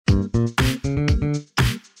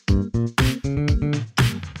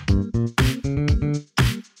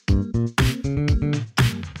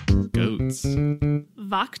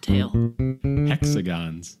Vocktail.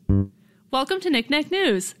 Hexagons. Welcome to Knick-Knack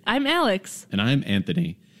News. I'm Alex. And I'm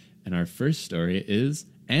Anthony. And our first story is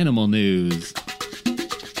animal news.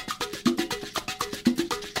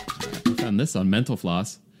 I found this on Mental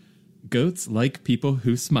Floss. Goats like people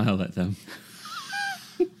who smile at them.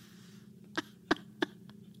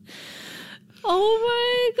 Oh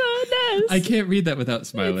my goodness. I can't read that without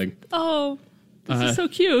smiling. This is so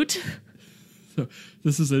cute. So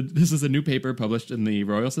this is a new paper published in the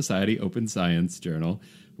Royal Society Open Science Journal,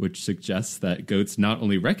 which suggests that goats not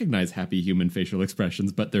only recognize happy human facial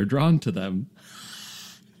expressions, but they're drawn to them.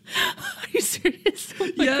 Are you serious? Oh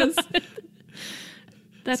my Yes. God.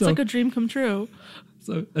 That's like a dream come true.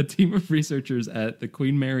 So a team of researchers at the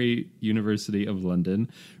Queen Mary University of London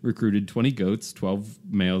recruited 20 goats, 12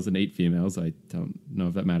 males and 8 females, I don't know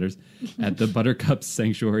if that matters, at the Buttercup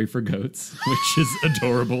Sanctuary for Goats, which is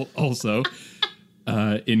adorable also,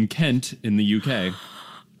 in Kent in the UK.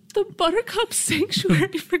 The Buttercup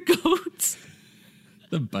Sanctuary for Goats.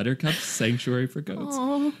 The Buttercup Sanctuary for Goats.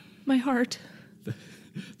 Oh, my heart.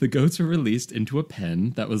 The goats were released into a pen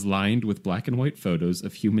that was lined with black and white photos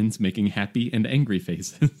of humans making happy and angry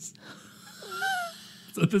faces.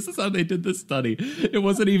 So this is how they did this study. It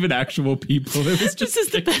wasn't even actual people. It was just This is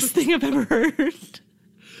the best thing I've ever heard.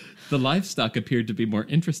 The livestock appeared to be more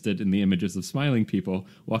interested in the images of smiling people,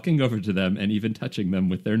 walking over to them and even touching them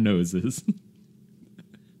with their noses.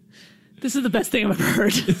 This is the best thing I've ever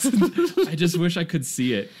heard. I just wish I could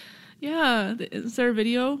see it. Yeah. Is there a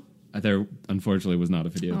video? There, unfortunately, was not a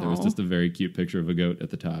video. There was Aw. just a very cute picture of a goat at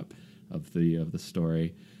the top of the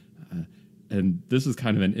story. And this is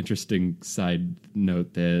kind of an interesting side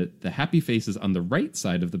note that the happy faces on the right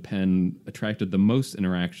side of the pen attracted the most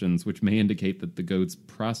interactions, which may indicate that the goats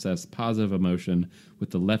process positive emotion with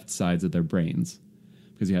the left sides of their brains,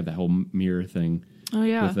 because you have that whole mirror thing. Oh,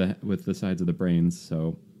 yeah. with the sides of the brains.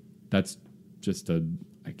 So that's just a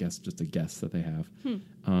guess that they have.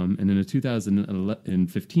 And in a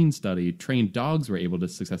 2015 study, trained dogs were able to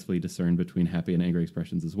successfully discern between happy and angry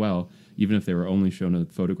expressions as well, even if they were only shown a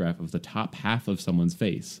photograph of the top half of someone's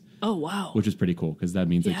face. Oh, wow. Which is pretty cool, because that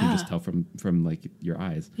means they can Yeah. just tell from like your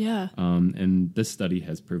eyes. Yeah. And this study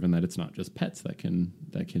has proven that it's not just pets that can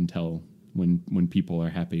tell when people are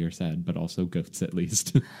happy or sad, but also goats at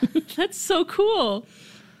least. That's so cool.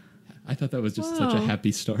 I thought that was just such a Wow.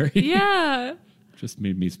 happy story. Yeah. Just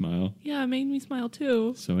made me smile. Yeah, it made me smile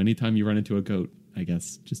too. So anytime you run into a goat, I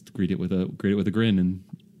guess just greet it with a grin, and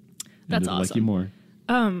That's it'll like awesome. you more.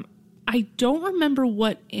 I don't remember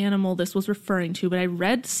what animal this was referring to, but I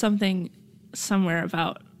read something somewhere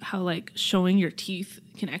about how like showing your teeth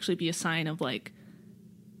can actually be a sign of like,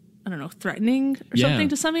 I don't know, threatening or Yeah. something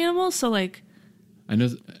to some animals. So like, I know.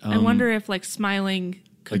 I wonder if like smiling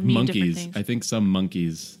could like mean different monkeys. things. I think some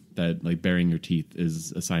monkeys that like baring your teeth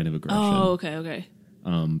is a sign of aggression. Oh, okay.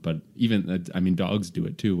 But even dogs do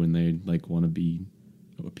it too when they like want to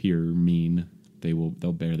appear mean.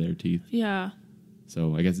 They'll bare their teeth. Yeah,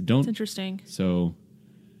 So I guess it's don't. interesting. So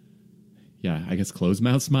yeah, I guess closed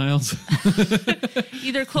mouth smiles.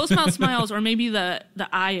 Either closed mouth smiles or maybe the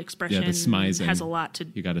eye expression Yeah, the smizing. has a lot to.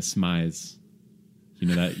 You got to smize. You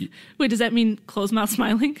know that. Wait, does that mean closed mouth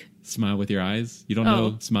smiling? Smile with your eyes. You don't Oh.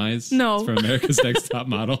 know smize? No. It's from America's Next Top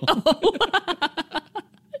Model.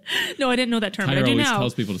 No, I didn't know that term, but Tyra I do always now.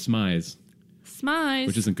 tells people to smize, Smize.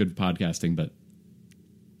 which isn't good podcasting, but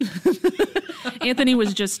Anthony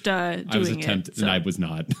was just doing I was it. attempting, so- and I was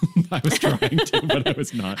not. I was trying to, but I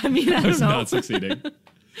was not. I mean, I was don't know. not succeeding.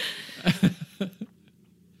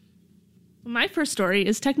 My first story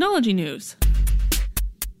is technology news.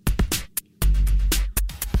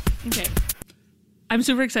 Okay. I'm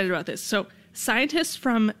super excited about this. So, scientists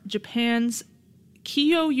from Japan's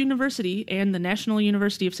Keio University and the National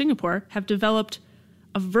University of Singapore have developed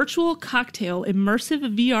a virtual cocktail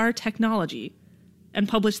immersive VR technology and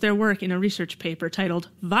published their work in a research paper titled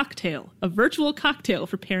Vocktail, a virtual cocktail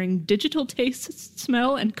for pairing digital taste,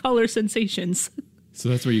 smell, and color sensations. So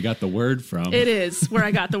that's where you got the word from. It is where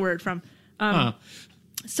I got the word from.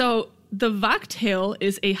 So the Vocktail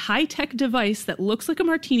is a high-tech device that looks like a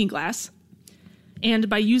martini glass. And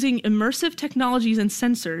by using immersive technologies and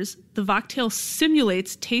sensors, the Vocktail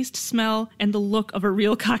simulates taste, smell, and the look of a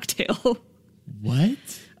real cocktail. What?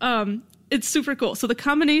 It's super cool. So the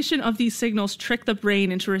combination of these signals trick the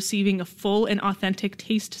brain into receiving a full and authentic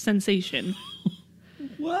taste sensation.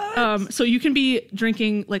 What? So you can be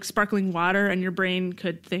drinking like sparkling water and your brain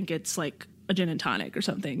could think it's like a gin and tonic or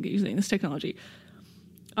something using this technology.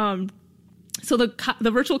 So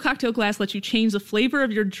the virtual cocktail glass lets you change the flavor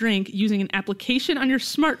of your drink using an application on your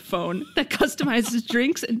smartphone that customizes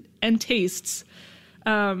drinks and tastes.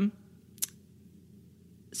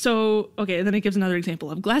 So, okay, and then it gives another example.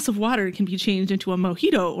 A glass of water can be changed into a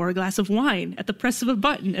mojito or a glass of wine at the press of a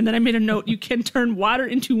button. And then I made a note, you can turn water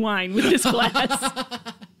into wine with this glass.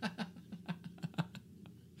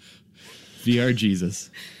 VR Jesus.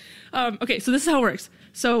 Okay, so this is how it works.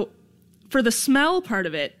 So for the smell part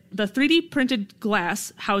of it, the 3D printed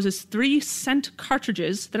glass houses 3 scent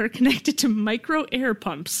cartridges that are connected to micro air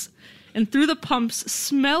pumps. And through the pumps,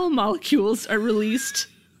 smell molecules are released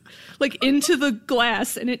like into the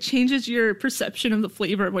glass, and it changes your perception of the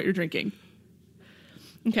flavor of what you're drinking.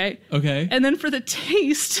 Okay. And then for the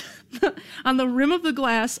taste, on the rim of the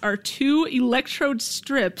glass are 2 electrode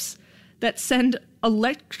strips that send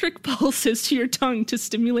electric pulses to your tongue to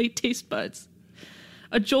stimulate taste buds.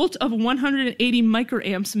 A jolt of 180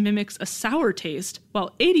 microamps mimics a sour taste,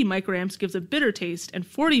 while 80 microamps gives a bitter taste, and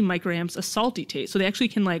 40 microamps a salty taste. So they actually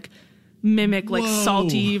can like mimic like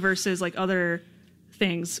salty versus like other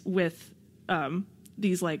things with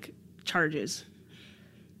these like charges.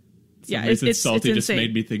 Yeah, it's salty just insane.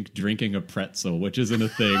 Made me think drinking a pretzel, which isn't a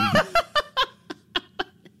thing.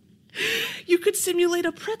 You could simulate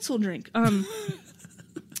a pretzel drink.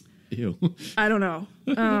 Ew. I don't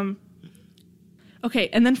know. Okay,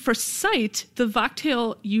 and then for sight, the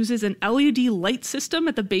Voxtail uses an LED light system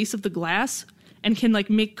at the base of the glass and can like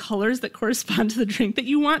make colors that correspond to the drink that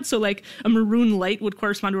you want. So like a maroon light would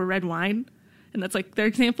correspond to a red wine. And that's like their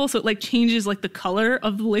example. So it like changes like the color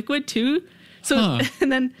of the liquid too. So, and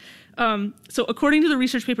then, so according to the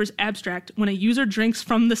research paper's abstract, when a user drinks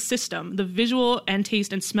from the system, the visual and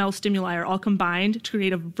taste and smell stimuli are all combined to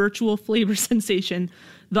create a virtual flavor sensation,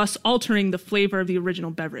 thus altering the flavor of the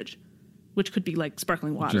original beverage, which could be like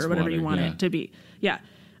sparkling water or whatever you want it to be. Yeah.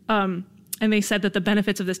 And they said that the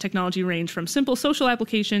benefits of this technology range from simple social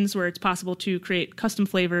applications where it's possible to create custom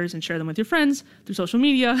flavors and share them with your friends through social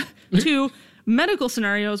media to medical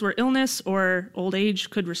scenarios where illness or old age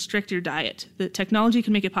could restrict your diet. The technology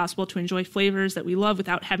can make it possible to enjoy flavors that we love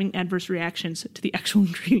without having adverse reactions to the actual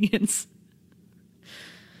ingredients.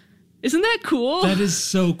 Isn't that cool? That is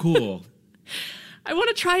so cool. I want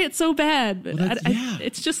to try it so bad, but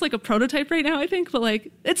it's just like a prototype right now, I think. But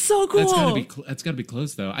like, it's so cool. That's gotta be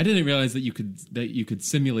close, though. I didn't realize that you could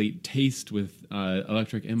simulate taste with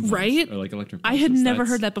electric impulse, right? Or like electric. I had never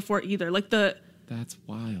heard that before either. Like that's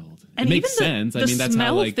wild. And it makes sense. I mean, that's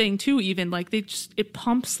smell how like thing too. Even like it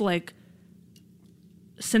pumps like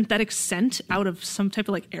synthetic scent out of some type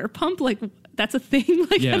of like air pump. Like that's a thing.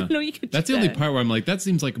 Like I don't know. You could. That's the only part where I'm like, that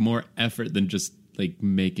seems like more effort than just like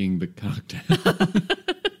making the cocktail.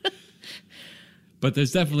 But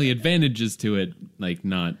there's definitely advantages to it, like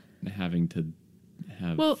not having to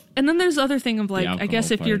have. Well, and then there's the other thing of like, I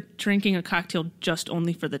guess if part. you're drinking a cocktail just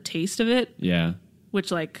only for the taste of it,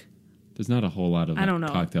 which like, there's not a whole lot of I don't know.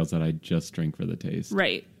 cocktails that I just drink for the taste.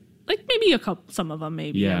 Right. Like maybe some of them,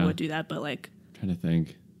 maybe I would do that, but like, I'm trying to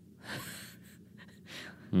think.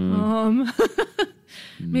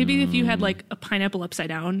 Maybe if you had like a pineapple upside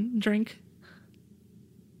down drink.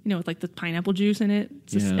 You know, with like the pineapple juice in it,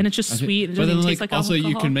 and it's just sweet. And it doesn't taste like also, alcohol.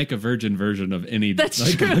 you can make a virgin version of any. That's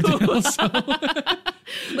like, true. Cocktail, so.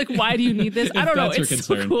 Like, why do you need this? I don't know. It's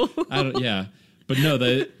so cool. But no,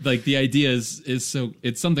 the idea is so.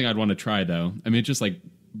 It's something I'd want to try though. I mean, it's just like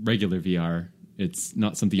regular VR. It's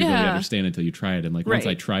not something you really understand until you try it. And like once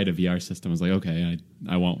I tried a VR system, I was like, okay,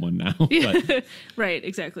 I want one now. But right,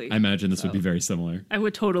 exactly. I imagine this would be very similar. I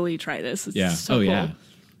would totally try this. It's so cool. Yeah.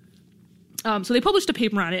 So they published a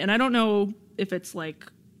paper on it, and I don't know if it's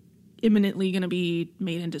like imminently going to be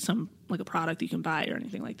made into some like a product you can buy or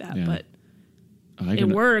anything like that. Yeah. But it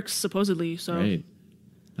works supposedly. So right.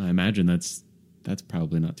 I imagine that's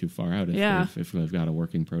probably not too far out if we've got a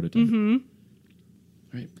working prototype. Mm-hmm.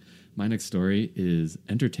 All right. My next story is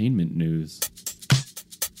entertainment news.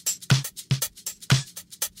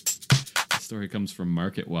 The story comes from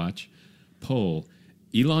Market Watch. Poll: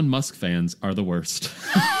 Elon Musk fans are the worst.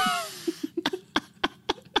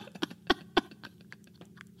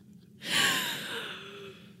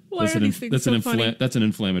 That's an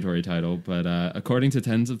inflammatory title, but according to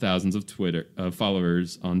tens of thousands of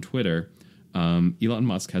followers on Twitter, Elon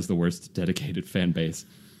Musk has the worst dedicated fan base.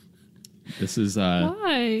 This is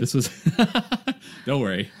why? This was don't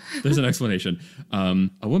worry. There's an explanation.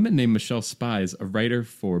 A woman named Michelle Spies, a writer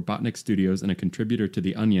for Botnik Studios and a contributor to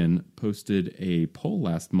The Onion, posted a poll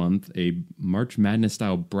last month, a March Madness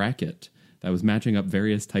style bracket that was matching up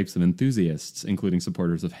various types of enthusiasts, including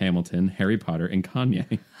supporters of Hamilton, Harry Potter, and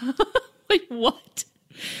Kanye. Wait, what?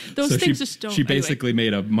 Those things just don't. She basically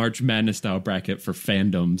made a March Madness style bracket for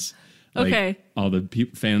fandoms. Like all the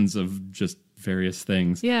fans of just various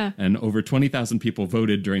things. Yeah. And over 20,000 people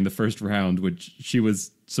voted during the first round, which she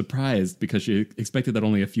was surprised because she expected that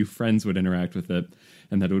only a few friends would interact with it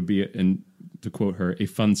and that it would be, and to quote her, a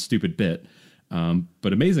fun, stupid bit.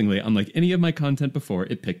 But amazingly, unlike any of my content before,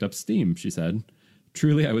 it picked up steam, she said.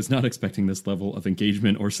 Truly, I was not expecting this level of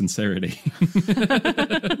engagement or sincerity.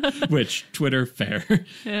 Which, Twitter, fair.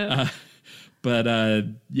 Yeah. But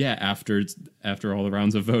after all the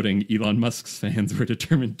rounds of voting, Elon Musk's fans were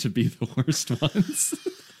determined to be the worst ones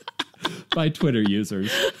by Twitter users.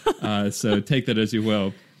 So take that as you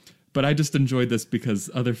will. But I just enjoyed this because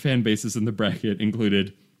other fan bases in the bracket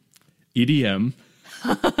included EDM,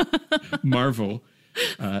 Marvel,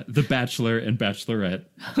 The Bachelor and Bachelorette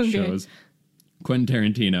shows, Quentin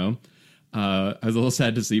Tarantino. I was a little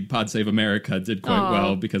sad to see Pod Save America did quite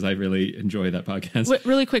well because I really enjoy that podcast. Wait,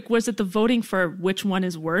 really quick, was it the voting for which one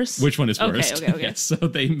is worse? Which one is worst? Okay. Yes, so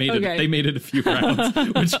they made it. They made it a few rounds,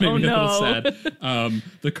 which made me a little sad.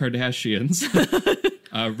 The Kardashians,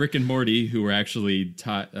 Rick and Morty, who were actually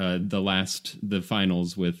the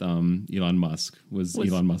finals with Elon Musk was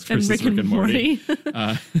Elon Musk versus Rick and Morty.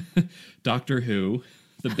 Doctor Who,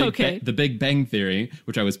 the Big Bang Theory,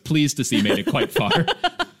 which I was pleased to see made it quite far.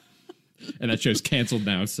 And that show's canceled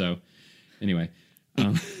now, so anyway.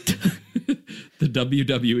 The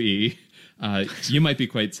WWE. You might be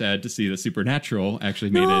quite sad to see the Supernatural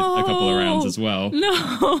actually made it a couple of rounds as well.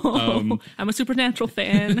 No, I'm a Supernatural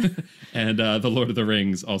fan. And The Lord of the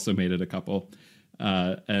Rings also made it a couple.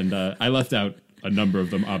 And I left out a number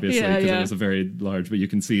of them, obviously, because it was a very large. But you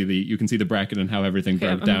can see the bracket and how everything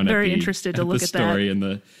broke down. I'm very interested to look at story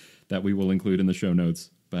and that we will include in the show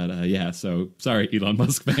notes. But so sorry, Elon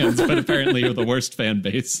Musk fans, but apparently you're the worst fan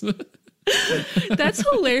base. That's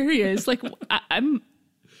hilarious. Like, I'm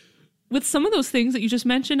with some of those things that you just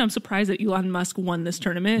mentioned, I'm surprised that Elon Musk won this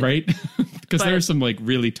tournament. Right? Because there are some like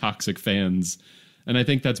really toxic fans. And I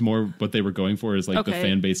think that's more what they were going for is like the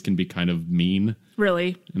fan base can be kind of mean.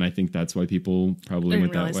 Really? And I think that's why people probably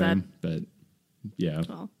went that way. But yeah.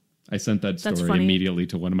 Well, I sent that story immediately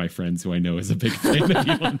to one of my friends who I know is a big fan of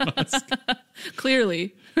Elon Musk.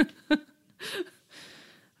 Clearly.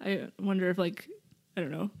 I wonder if, like, I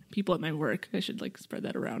don't know, people at my work, I should, like, spread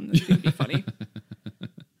that around. It's going to be funny.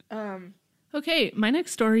 Okay, my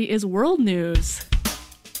next story is world news.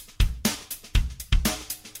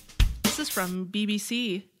 This is from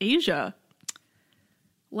BBC Asia.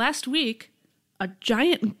 Last week, a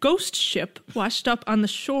giant ghost ship washed up on the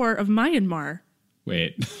shore of Myanmar.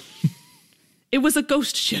 Wait. It was a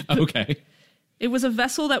ghost ship. Okay. It was a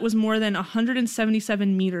vessel that was more than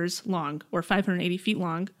 177 meters long, or 580 feet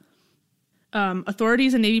long.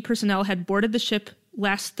 Authorities and Navy personnel had boarded the ship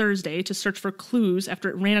last Thursday to search for clues after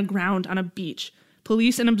it ran aground on a beach.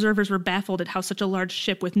 Police and observers were baffled at how such a large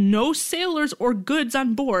ship with no sailors or goods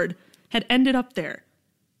on board had ended up there.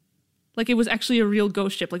 Like, it was actually a real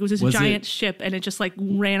ghost ship. Like, it was this giant ship, and it just, like,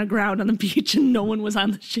 ran aground on the beach, and no one was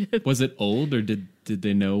on the ship. Was it old, or did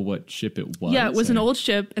they know what ship it was? Yeah, it was an old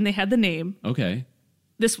ship, and they had the name. Okay.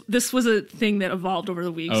 This was a thing that evolved over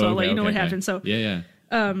the week, so I'll let you know what happened. So yeah.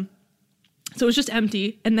 So it was just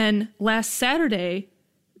empty, and then last Saturday,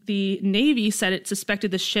 the Navy said it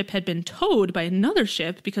suspected the ship had been towed by another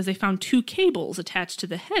ship because they found 2 cables attached to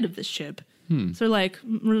the head of the ship. So they're like,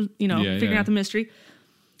 figuring out the mystery.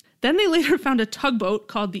 Then they later found a tugboat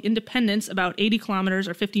called the Independence about 80 kilometers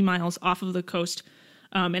or 50 miles off of the coast.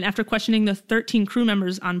 And after questioning the 13 crew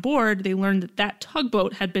members on board, they learned that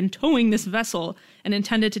tugboat had been towing this vessel and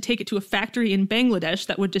intended to take it to a factory in Bangladesh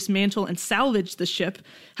that would dismantle and salvage the ship.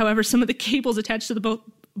 However, some of the cables attached to the boat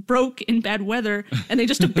broke in bad weather, and they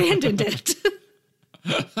just abandoned it.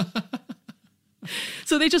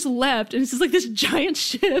 So they just left, and it's just like this giant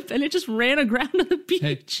ship, and it just ran aground on the beach.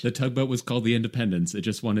 Hey, the tugboat was called the Independence. It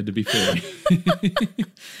just wanted to be free.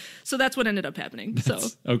 So that's what ended up happening.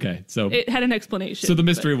 So it had an explanation. So the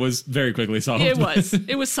mystery was very quickly solved.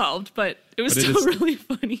 It was solved, but it was still really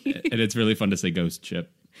funny. And it's really fun to say ghost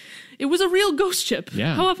ship. It was a real ghost ship.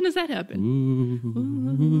 Yeah. How often does that happen?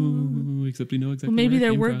 Ooh. Except we know exactly. Well, maybe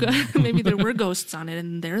there were maybe there were ghosts on it,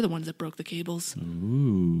 and they're the ones that broke the cables.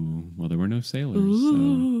 Ooh. Well, there were no sailors.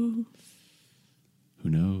 Ooh. So who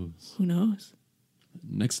knows? Who knows?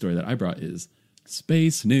 Next story that I brought is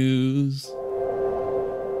space news.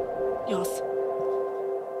 Yes.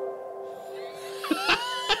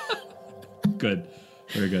 Good.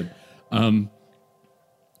 Very good.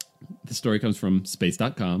 The story comes from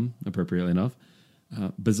space.com, appropriately enough.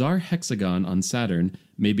 Bizarre hexagon on Saturn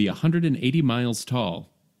may be 180 miles tall.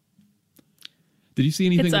 Did you see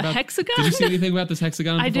anything it's about a hexagon? Did you see anything about this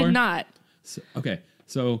hexagon before? I did not.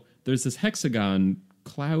 So there's this hexagon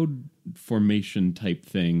cloud formation type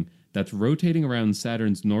thing that's rotating around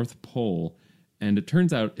Saturn's north pole, And it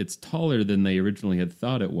turns out it's taller than they originally had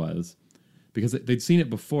thought it was, because they'd seen it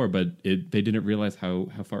before, but they didn't realize how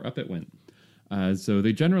far up it went. So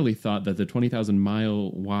they generally thought that the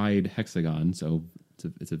 20,000-mile wide hexagon, so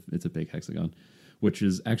it's a big hexagon, which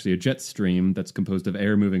is actually a jet stream that's composed of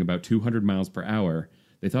air moving about 200 miles per hour.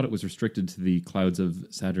 They thought it was restricted to the clouds of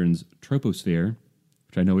Saturn's troposphere,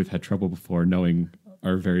 which I know we've had trouble before knowing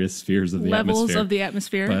our various spheres of the Levels atmosphere. of the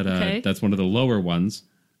atmosphere. But okay. That's one of the lower ones.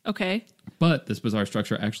 Okay. But this bizarre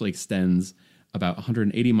structure actually extends about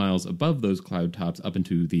 180 miles above those cloud tops up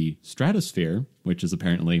into the stratosphere, which is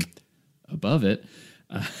apparently above it.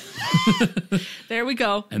 There we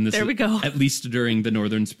go. And this there we go. At least during the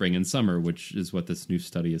northern spring and summer, which is what this new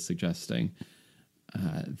study is suggesting.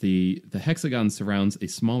 The hexagon surrounds a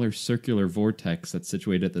smaller circular vortex that's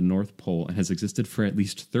situated at the North Pole and has existed for at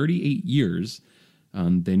least 38 years.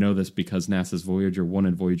 They know this because NASA's Voyager 1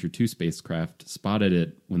 and Voyager 2 spacecraft spotted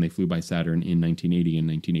it when they flew by Saturn in 1980 and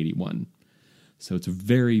 1981. So it's a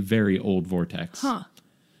very, very old vortex. Huh.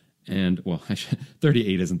 And, well,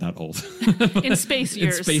 38 isn't that old. In space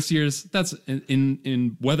years. In space years, that's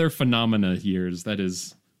in weather phenomena years,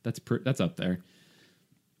 that's up there.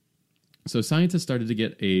 So scientists started to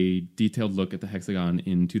get a detailed look at the hexagon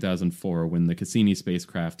in 2004 when the Cassini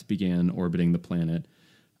spacecraft began orbiting the planet.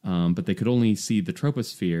 But they could only see the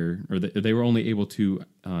troposphere, or they were only able to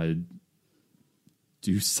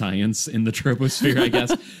do science in the troposphere, I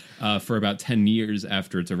guess, for about 10 years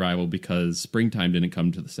after its arrival, because springtime didn't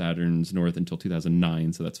come to the Saturn's north until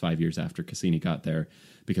 2009. So that's 5 years after Cassini got there,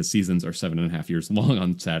 because seasons are 7.5 years long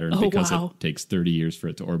on Saturn because it takes 30 years for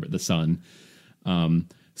it to orbit the sun.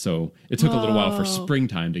 So it took a little while for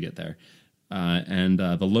springtime to get there. And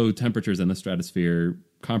the low temperatures in the stratosphere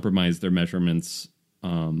compromised their measurements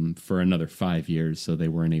for another 5 years, so they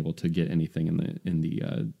weren't able to get anything in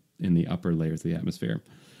the upper layers of the atmosphere.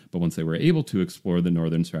 But once they were able to explore the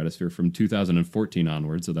northern stratosphere from 2014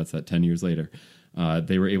 onwards, so that's 10 years later,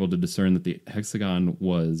 they were able to discern that the hexagon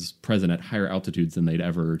was present at higher altitudes than they'd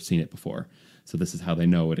ever seen it before. So this is how they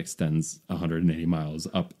know it extends 180 miles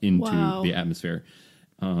up into the atmosphere.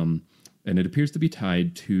 And it appears to be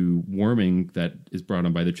tied to warming that is brought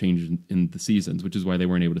on by the change in the seasons, which is why they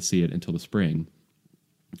weren't able to see it until the spring.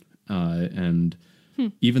 And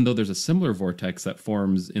even though there's a similar vortex that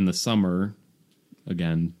forms in the summer,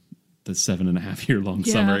 again, the 7.5 year long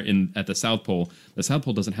summer at the South Pole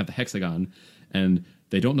doesn't have the hexagon, and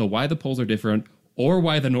they don't know why the poles are different or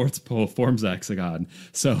why the North Pole forms the hexagon.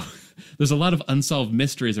 So there's a lot of unsolved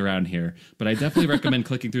mysteries around here, but I definitely recommend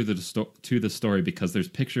clicking through to the story, because there's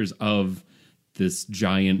pictures of this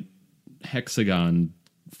giant hexagon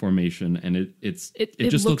formation, and it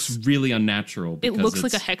just looks really unnatural. It looks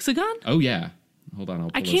like a hexagon? Oh, yeah. Hold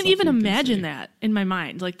on. I can't even imagine that in my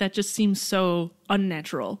mind. Like, that just seems so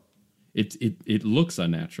unnatural. It looks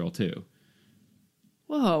unnatural, too.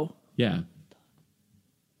 Whoa. Yeah.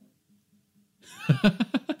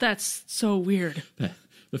 That's so weird.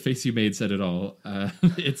 The face you made said it all.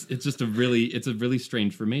 It's just a really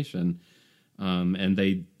strange formation. And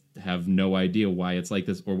they have no idea why it's like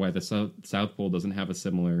this, or why the South Pole doesn't have a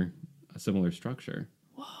similar structure.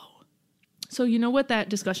 Whoa. So you know what that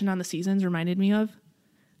discussion on the seasons reminded me of?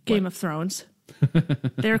 Game of Thrones.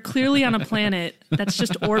 They're clearly on a planet that's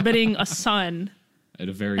just orbiting a sun at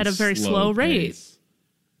a very slow rate. Pace.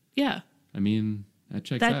 Yeah. I mean, that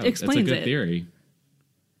checks that out. Explains That's a good it. theory.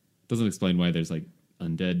 Doesn't explain why there's like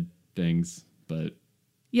undead things, but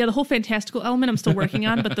yeah, the whole fantastical element I'm still working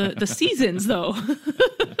on, but the seasons though.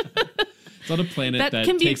 It's on a planet that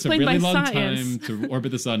can be takes a explained really by long science. time to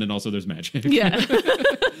orbit the sun, and also there's magic. Yeah.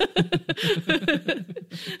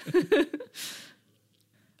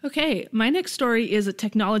 Okay, my next story is a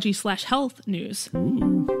technology/health news.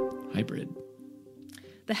 Ooh, hybrid.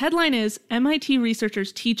 The headline is MIT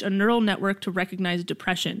researchers teach a neural network to recognize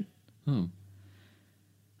depression. Oh.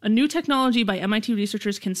 A new technology by MIT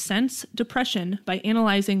researchers can sense depression by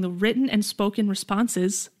analyzing the written and spoken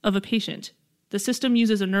responses of a patient. The system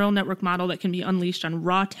uses a neural network model that can be unleashed on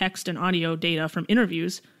raw text and audio data from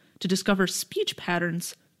interviews to discover speech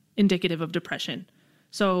patterns indicative of depression.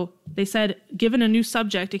 So they said, given a new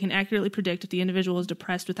subject, it can accurately predict if the individual is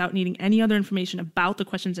depressed without needing any other information about the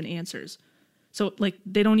questions and answers. So, like,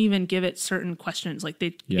 they don't even give it certain questions. Like,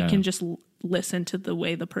 it can just listen to the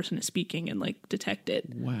way the person is speaking and, like, detect it.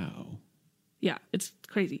 Wow. Yeah, it's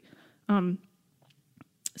crazy.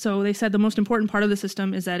 So they said the most important part of the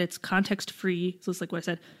system is that it's context-free. So it's like what I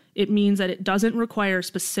said. It means that it doesn't require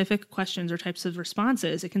specific questions or types of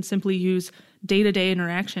responses. It can simply use day-to-day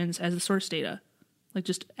interactions as the source data, like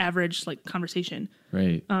just average, like, conversation.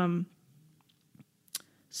 Right.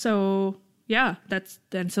 So yeah,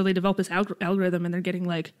 so they develop this algorithm, and they're getting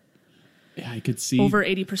like Yeah, I could see over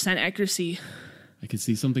 80% accuracy. I could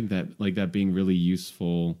see something that being really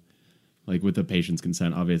useful, like with the patient's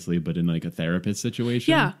consent, obviously, but in like a therapist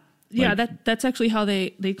situation. Yeah. Yeah, Like- that's actually how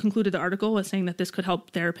they concluded the article, was saying that this could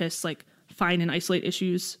help therapists like find and isolate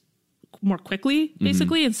issues more quickly,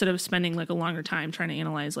 basically, instead of spending like a longer time trying to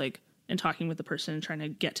analyze like and talking with the person and trying to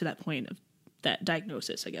get to that point of that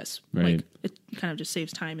diagnosis, I guess. Right. Like it kind of just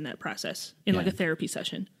saves time in that process in like a therapy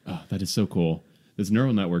session. Oh, that is so cool. This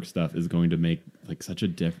neural network stuff is going to make like such a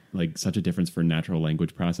difference for natural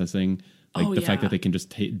language processing. Like the fact that they can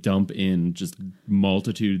just dump in just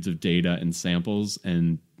multitudes of data and samples,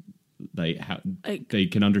 and they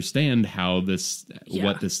can understand how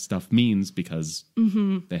what this stuff means because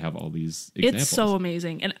they have all these examples. It's so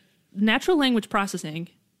amazing. And natural language processing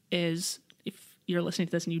is, if you're listening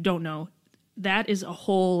to this and you don't know, that is a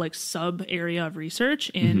whole like sub area of research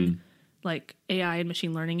in like AI and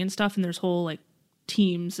machine learning and stuff. And there's whole like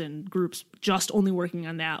teams and groups just only working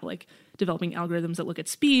on that, like developing algorithms that look at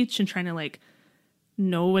speech and trying to like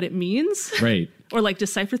know what it means. Right. Or like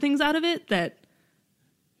decipher things out of it that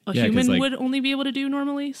a human would only be able to do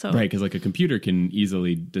normally. So right, because like a computer can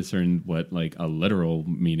easily discern what like a literal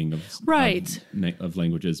meaning of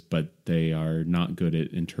languages, but they are not good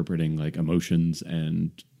at interpreting like emotions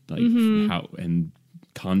and like how and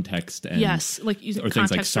context and like using or things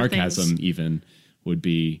like context for sarcasm things. even would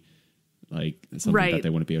be like something that they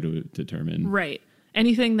wouldn't be able to determine. Right.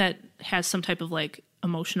 Anything that has some type of like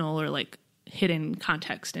emotional or like hidden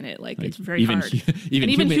context in it, like it's very hard.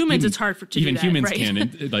 Even humans, it's hard to do that. Even humans right?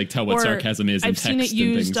 can't like tell what sarcasm is. I've seen it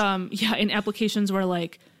used, in applications where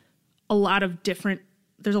like there's a lot of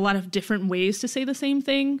different ways to say the same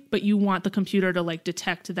thing, but you want the computer to like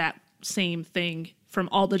detect that same thing from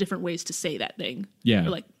all the different ways to say that thing. Yeah, or,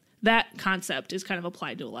 like that concept is kind of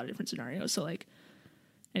applied to a lot of different scenarios. So like.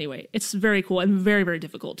 Anyway, it's very cool and very, very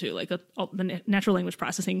difficult too. Like the natural language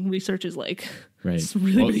processing research is like, it's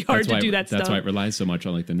really hard to do that stuff. That's why it relies so much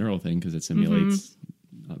on like the neural thing, because it simulates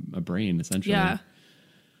a brain essentially. Yeah.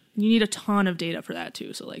 You need a ton of data for that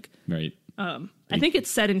too. So like, right. I think it's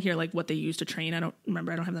said in here like what they use to train. I don't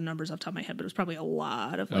remember. I don't have the numbers off the top of my head, but it was probably a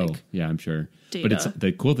lot of like. Oh yeah, I'm sure. Data. But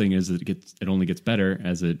the cool thing is that it only gets better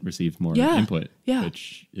as it receives more input. Yeah.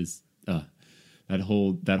 Which is that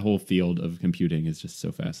whole field of computing is just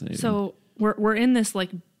so fascinating. So we're in this like,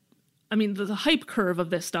 I mean, the hype curve of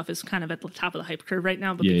this stuff is kind of at the top of the hype curve right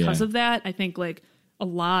now. But because of that, I think like a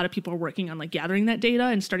lot of people are working on like gathering that data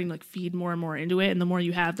and starting to like feed more and more into it. And the more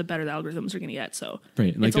you have, the better the algorithms are going to get. So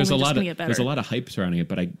right, like there's a lot of hype surrounding it,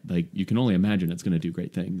 but you can only imagine it's going to do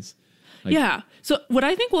great things. Like, yeah. So what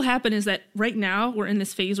I think will happen is that right now we're in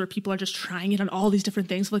this phase where people are just trying it on all these different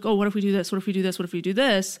things. Like, oh, what if we do this? What if we do this? What if we do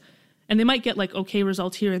this? And they might get like okay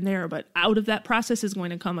results here and there, but out of that process is going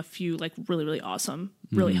to come a few like really, really awesome,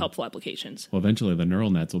 really helpful applications. Well, eventually the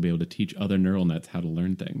neural nets will be able to teach other neural nets how to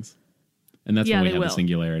learn things. And that's when we have the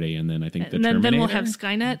singularity. And then I think then we'll have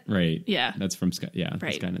Skynet. Right. Yeah. That's from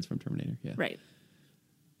right. Skynet's from Terminator. Yeah. Right.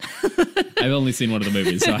 I've only seen one of the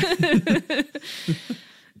movies. So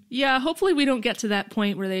yeah, hopefully we don't get to that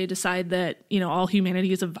point where they decide that, all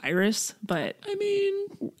humanity is a virus. But I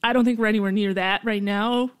mean, I don't think we're anywhere near that right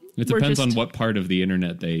now. It depends on what part of the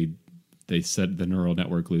internet they set the neural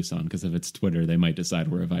network loose on. Because if it's Twitter, they might decide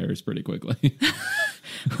we're a virus pretty quickly.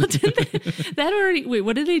 Well,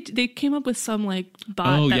 what did they came up with some like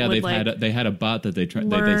bot? Oh yeah, they had a bot that they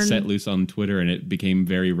set loose on Twitter, and it became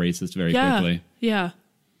very racist very quickly. Yeah.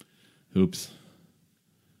 Oops.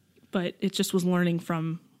 But it just was learning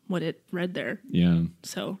from what it read there. Yeah.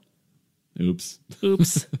 So. Oops.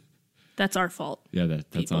 That's our fault. Yeah, that's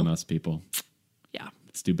people. On us, people. Yeah.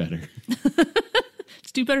 Let's do better.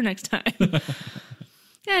 Let's do better next time.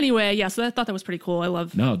 Anyway, yeah, so I thought that was pretty cool. I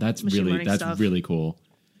love that's really cool.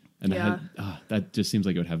 And that just seems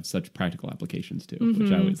like it would have such practical applications too,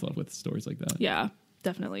 which I always love with stories like that. Yeah,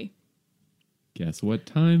 definitely. Guess what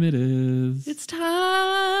time it is? It's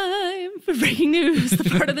time for breaking news, the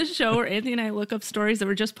part of the show where Anthony and I look up stories that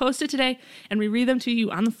were just posted today and we read them to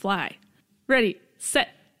you on the fly. Ready, set,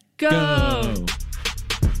 go!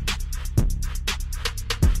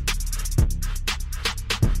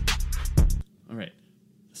 All right.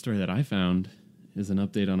 The story that I found is an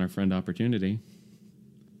update on our friend Opportunity.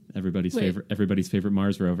 Everybody's favorite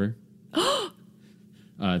Mars rover.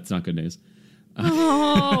 It's not good news.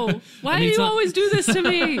 Oh, why do you always do this to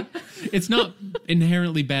me? It's not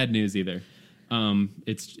inherently bad news either.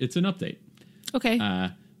 It's an update. Okay.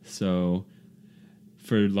 So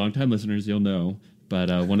for longtime listeners, you'll know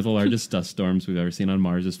But one of the largest dust storms we've ever seen on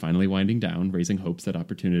Mars is finally winding down, raising hopes that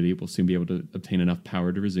Opportunity will soon be able to obtain enough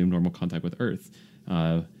power to resume normal contact with Earth.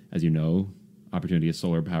 As you know, Opportunity is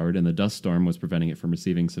solar powered, and the dust storm was preventing it from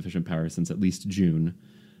receiving sufficient power since at least June.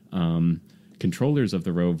 Controllers of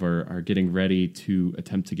the rover are getting ready to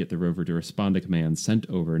attempt to get the rover to respond to commands sent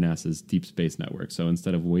over NASA's Deep Space Network. So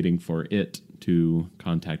instead of waiting for it to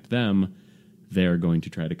contact them, they're going to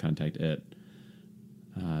try to contact it.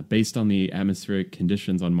 Based on the atmospheric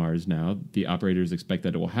conditions on Mars now, the operators expect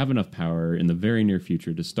that it will have enough power in the very near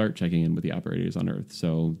future to start checking in with the operators on Earth.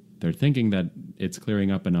 So they're thinking that it's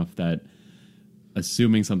clearing up enough that,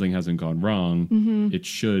 assuming something hasn't gone wrong, it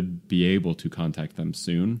should be able to contact them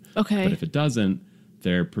soon. Okay. But if it doesn't,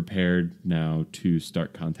 they're prepared now to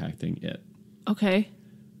start contacting it. Okay.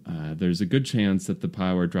 There's a good chance that the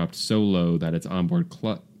power dropped so low that its onboard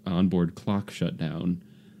clock shut down.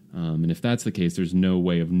 And if that's the case, there's no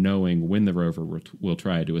way of knowing when the rover will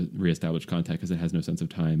try to reestablish contact because it has no sense of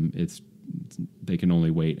time. They can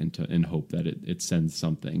only wait and hope that it sends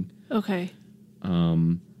something. Okay.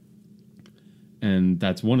 And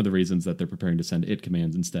that's one of the reasons that they're preparing to send it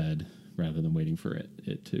commands instead, rather than waiting for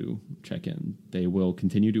it to check in. They will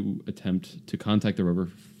continue to attempt to contact the rover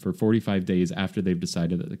for 45 days after they've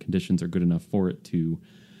decided that the conditions are good enough for it to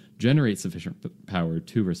generate sufficient power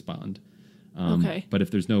to respond. Okay. But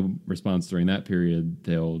if there's no response during that period,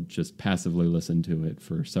 they'll just passively listen to it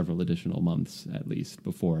for several additional months at least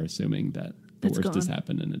before assuming that the worst has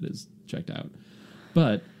happened and it is checked out.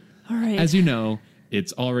 But all right. As you know,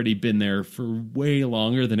 it's already been there for way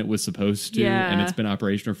longer than it was supposed to, and it's been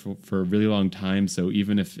operational for a really long time. So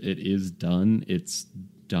even if it is done, it's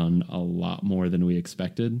done a lot more than we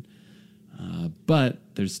expected. But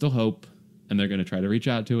there's still hope, and they're going to try to reach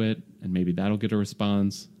out to it, and maybe that'll get a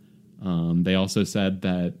response. They also said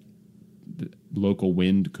that the local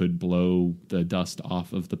wind could blow the dust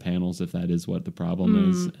off of the panels if that is what the problem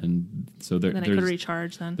is, and so then it could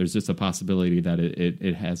recharge. Then there's just a possibility that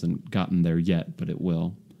it hasn't gotten there yet, but it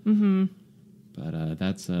will. Mm-hmm. But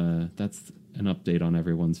that's an update on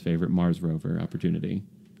everyone's favorite Mars rover, Opportunity.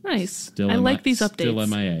 Nice. I like these updates. Still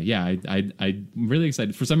MIA. Yeah, I'm really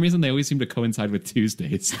excited. For some reason, they always seem to coincide with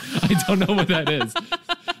Tuesdays. I don't know what that is.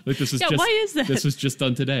 Like this is why is that? This was just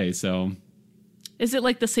done today, so. Is it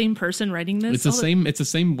like the same person writing this? It's the same. It's the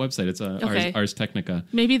same website. It's Ars Technica.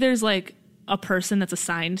 Maybe there's like a person that's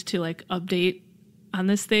assigned to like update on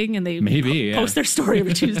this thing, and they post their story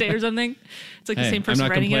every Tuesday or something. It's like the same person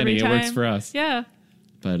writing every time. It works for us. Yeah.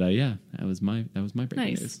 But that was my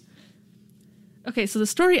breaking news. Okay, so the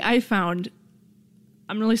story I found,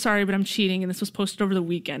 I'm really sorry, but I'm cheating, and this was posted over the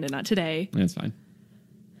weekend and not today. That's fine.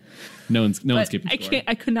 No one's keeping score.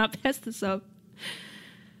 I could not pass this up.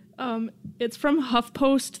 It's from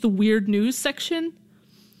HuffPost, the weird news section.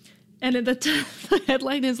 And the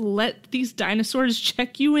headline is, "Let these dinosaurs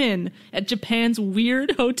check you in at Japan's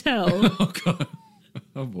weird hotel." Oh, God.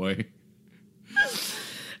 Oh, boy. I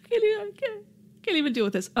can't even deal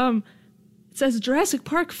with this. It says, "Jurassic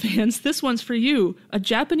Park fans, this one's for you. A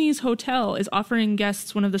Japanese hotel is offering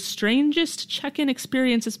guests one of the strangest check-in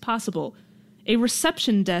experiences possible. A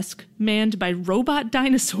reception desk manned by robot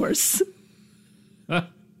dinosaurs."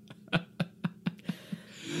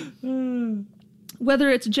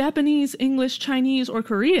 Whether it's Japanese, English, Chinese, or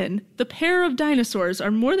Korean, the pair of dinosaurs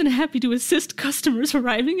are more than happy to assist customers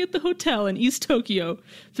arriving at the hotel in East Tokyo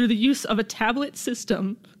through the use of a tablet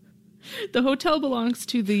system. The hotel belongs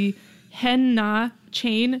to the Hen-Na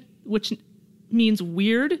chain, which means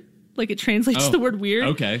weird. Like it translates the word weird.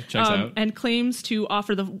 Okay, checks out. And claims to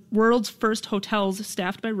offer the world's first hotels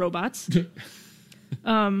staffed by robots.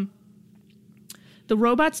 The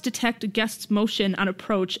robots detect a guest's motion on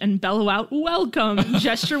approach and bellow out, "Welcome,"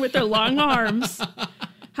 gesture with their long arms.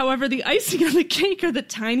 However, the icing on the cake are the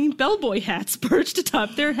tiny bellboy hats perched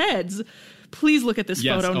atop their heads. Please look at this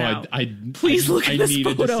photo now. Please look at this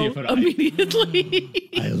photo immediately.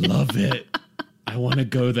 I love it. I want to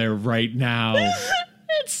go there right now.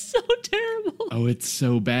 It's so terrible. Oh, it's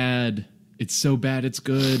so bad. It's so bad it's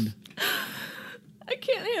good. I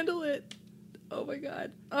can't handle it. Oh my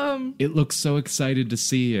God. It looks so excited to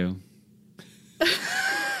see you.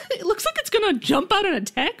 It looks like it's gonna jump out and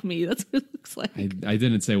attack me. That's what it looks like. I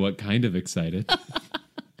didn't say what kind of excited.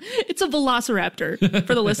 It's a velociraptor.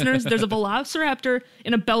 For the listeners, there's a velociraptor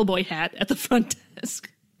in a bellboy hat at the front desk.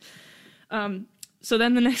 So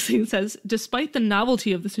then the next thing says, despite the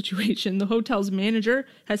novelty of the situation, the hotel's manager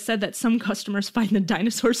has said that some customers find the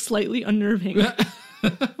dinosaurs slightly unnerving.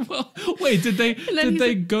 Well, wait, did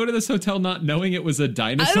they go to this hotel not knowing it was a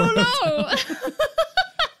dinosaur? I don't know.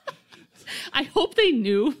 I hope they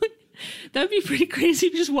knew. That would be pretty crazy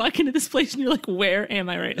if you just walk into this place and you're like, where am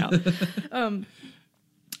I right now?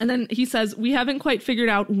 And then he says, we haven't quite figured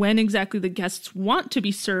out when exactly the guests want to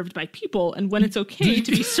be served by people and when it's okay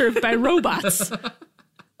to be served by robots.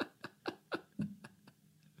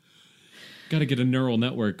 Got to get a neural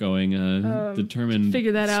network going, determine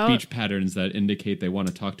figure that speech out. patterns that indicate they want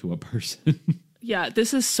to talk to a person. Yeah,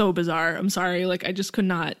 this is so bizarre. I'm sorry. Like, I just could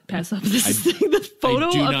not pass up this thing. The photo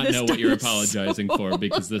I do of not this know what you're dinosaur. apologizing for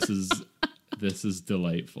because this is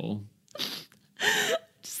delightful.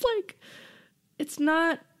 Just like, it's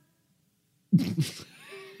not...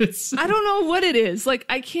 It's I don't know what it is. Like,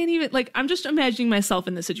 I can't even... Like, I'm just imagining myself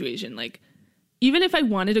in this situation. Like, even if I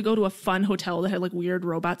wanted to go to a fun hotel that had, like, weird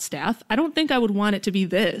robot staff, I don't think I would want it to be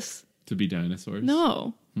this. to be dinosaurs.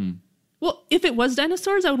 No. Well, if it was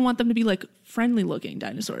dinosaurs, I would want them to be, like, friendly-looking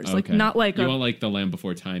dinosaurs. Like, not like you want like the Land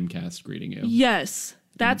Before Time cast greeting you. Yes.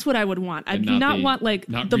 That's what I would want. I And do not not want, like,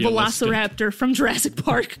 not the realistic. Velociraptor from Jurassic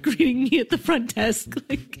Park greeting me at the front desk.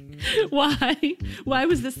 Like, why? Why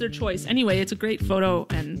was this their choice? Anyway, it's a great photo,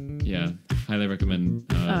 and Yeah, highly recommend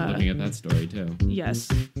looking at that story too. yes,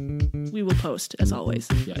 we will post, as always.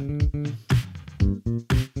 Yeah.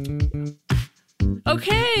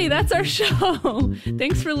 Okay, that's our show.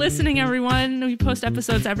 Thanks for listening, everyone. We post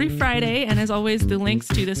episodes every Friday, and as always, the links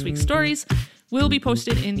to this week's stories will be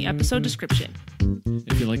posted in the episode description.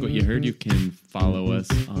 If you like what you heard, you can follow us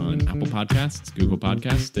on Apple Podcasts, Google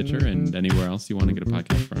Podcasts, Stitcher, and anywhere else you want to get a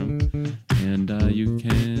podcast from. And you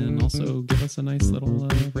can also give us a nice little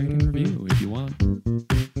rating review if you want. A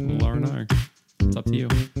little R&R. It's up to you.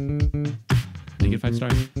 Make it 5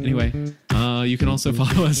 stars. Anyway, you can also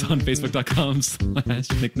follow us on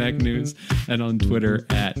Facebook.com/KnickKnackNews and on Twitter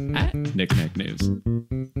at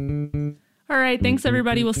KnickKnackNews. All right, thanks,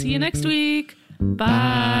 everybody. We'll see you next week.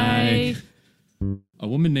 Bye. A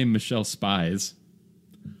woman named Michelle Spies.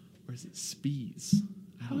 Or is it Spies?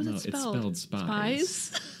 I How don't is know. it It's spelled? spelled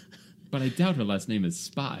Spies? But I doubt her last name is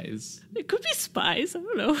Spies. It could be spies. I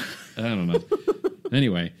don't know. I don't know.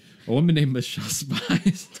 Anyway, a woman named Michelle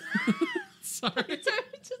Spies. Sorry.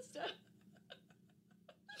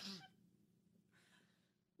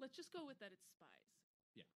 Let's just go with that. It's spies.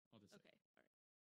 Yeah, I'll just Okay.